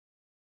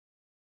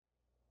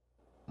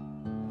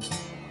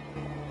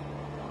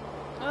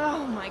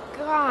my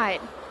God.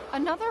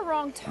 Another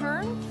wrong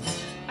turn?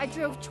 I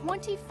drove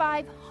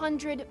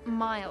 2,500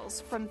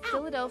 miles from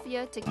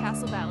Philadelphia to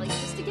Castle Valley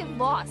just to get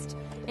lost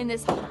in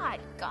this hot,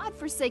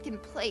 godforsaken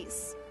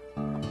place.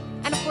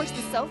 And of course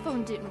the cell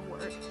phone didn't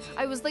work.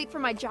 I was late for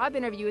my job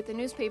interview at the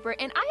newspaper,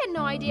 and I had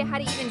no idea how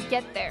to even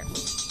get there.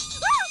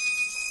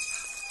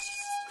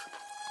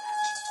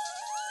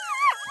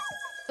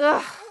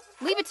 Ugh,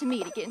 leave it to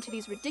me to get into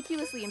these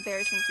ridiculously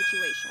embarrassing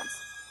situations.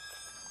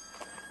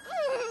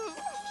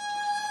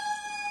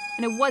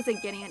 And it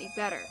wasn't getting any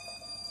better.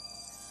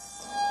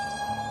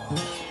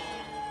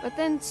 But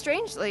then,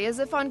 strangely, as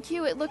if on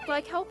cue, it looked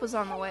like help was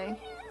on the way.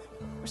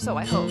 Or so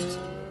I hoped.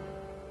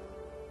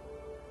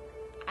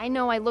 I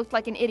know I looked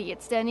like an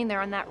idiot standing there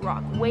on that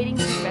rock, waiting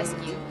to be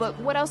rescued, but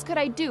what else could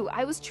I do?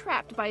 I was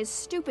trapped by a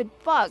stupid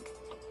bug.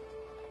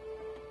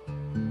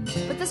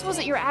 But this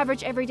wasn't your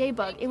average everyday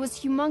bug. It was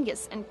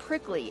humongous and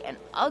prickly and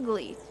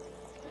ugly.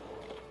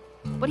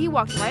 But he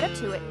walked right up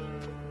to it.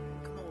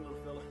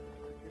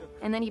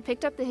 And then he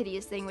picked up the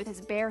hideous thing with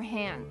his bare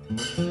hand.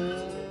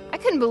 I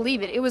couldn't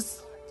believe it. It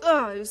was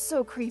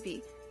so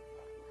creepy.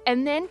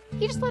 And then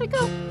he just let it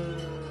go.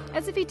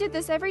 As if he did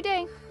this every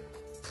day.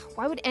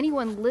 Why would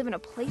anyone live in a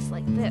place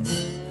like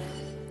this?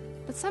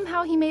 But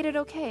somehow he made it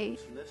okay.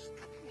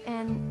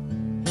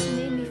 And he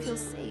made me feel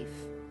safe.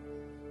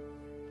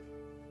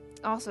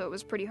 Also, it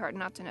was pretty hard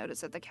not to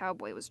notice that the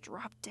cowboy was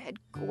drop-dead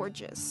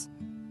gorgeous.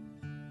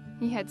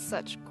 He had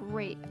such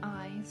great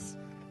eyes.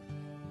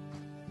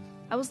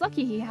 I was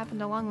lucky he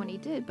happened along when he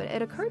did, but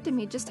it occurred to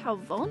me just how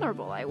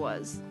vulnerable I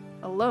was,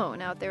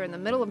 alone out there in the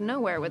middle of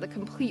nowhere with a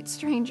complete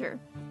stranger.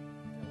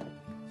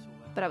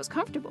 But I was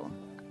comfortable.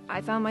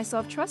 I found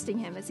myself trusting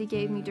him as he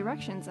gave me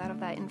directions out of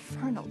that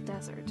infernal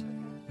desert.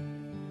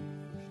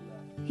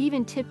 He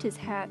even tipped his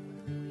hat.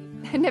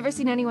 I'd never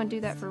seen anyone do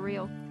that for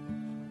real.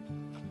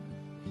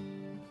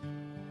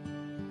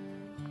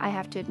 I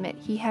have to admit,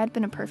 he had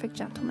been a perfect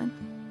gentleman.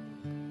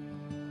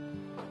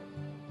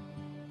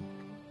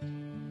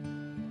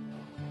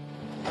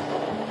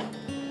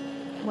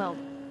 Well,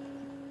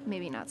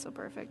 maybe not so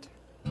perfect.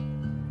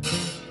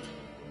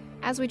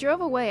 As we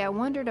drove away, I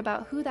wondered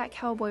about who that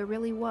cowboy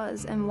really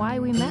was and why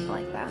we met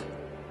like that.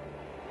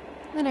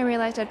 Then I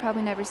realized I'd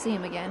probably never see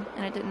him again,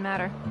 and it didn't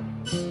matter.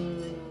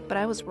 But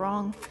I was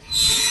wrong.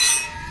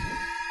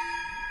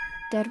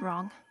 Dead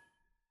wrong.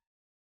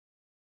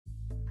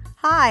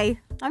 Hi,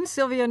 I'm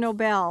Sylvia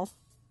Nobel,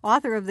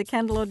 author of the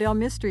Kendall O'Dell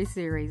Mystery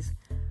Series,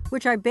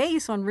 which I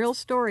base on real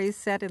stories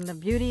set in the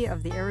beauty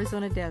of the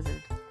Arizona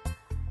desert.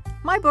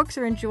 My books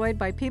are enjoyed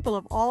by people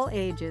of all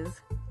ages,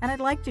 and I'd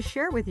like to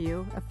share with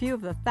you a few of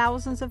the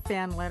thousands of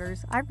fan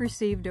letters I've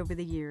received over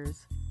the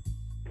years.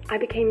 I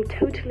became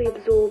totally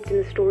absorbed in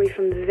the story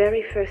from the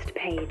very first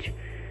page.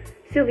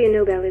 Sylvia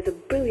Nobel is a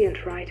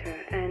brilliant writer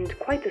and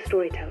quite the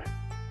storyteller.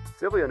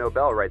 Sylvia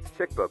Nobel writes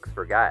chick books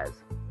for guys.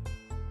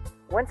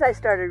 Once I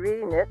started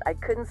reading it, I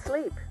couldn't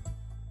sleep.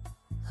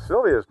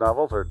 Sylvia's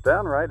novels are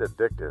downright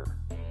addictive.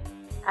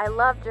 I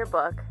loved your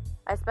book.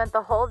 I spent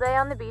the whole day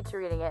on the beach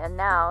reading it, and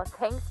now,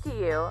 thanks to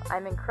you,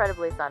 I'm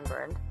incredibly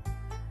sunburned.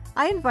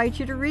 I invite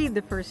you to read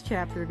the first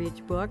chapter of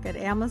each book at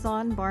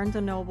Amazon, Barnes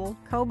 & Noble,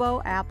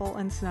 Kobo, Apple,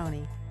 and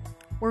Sony,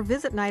 or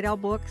visit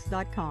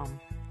nightowlbooks.com.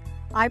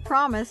 I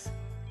promise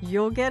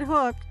you'll get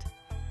hooked.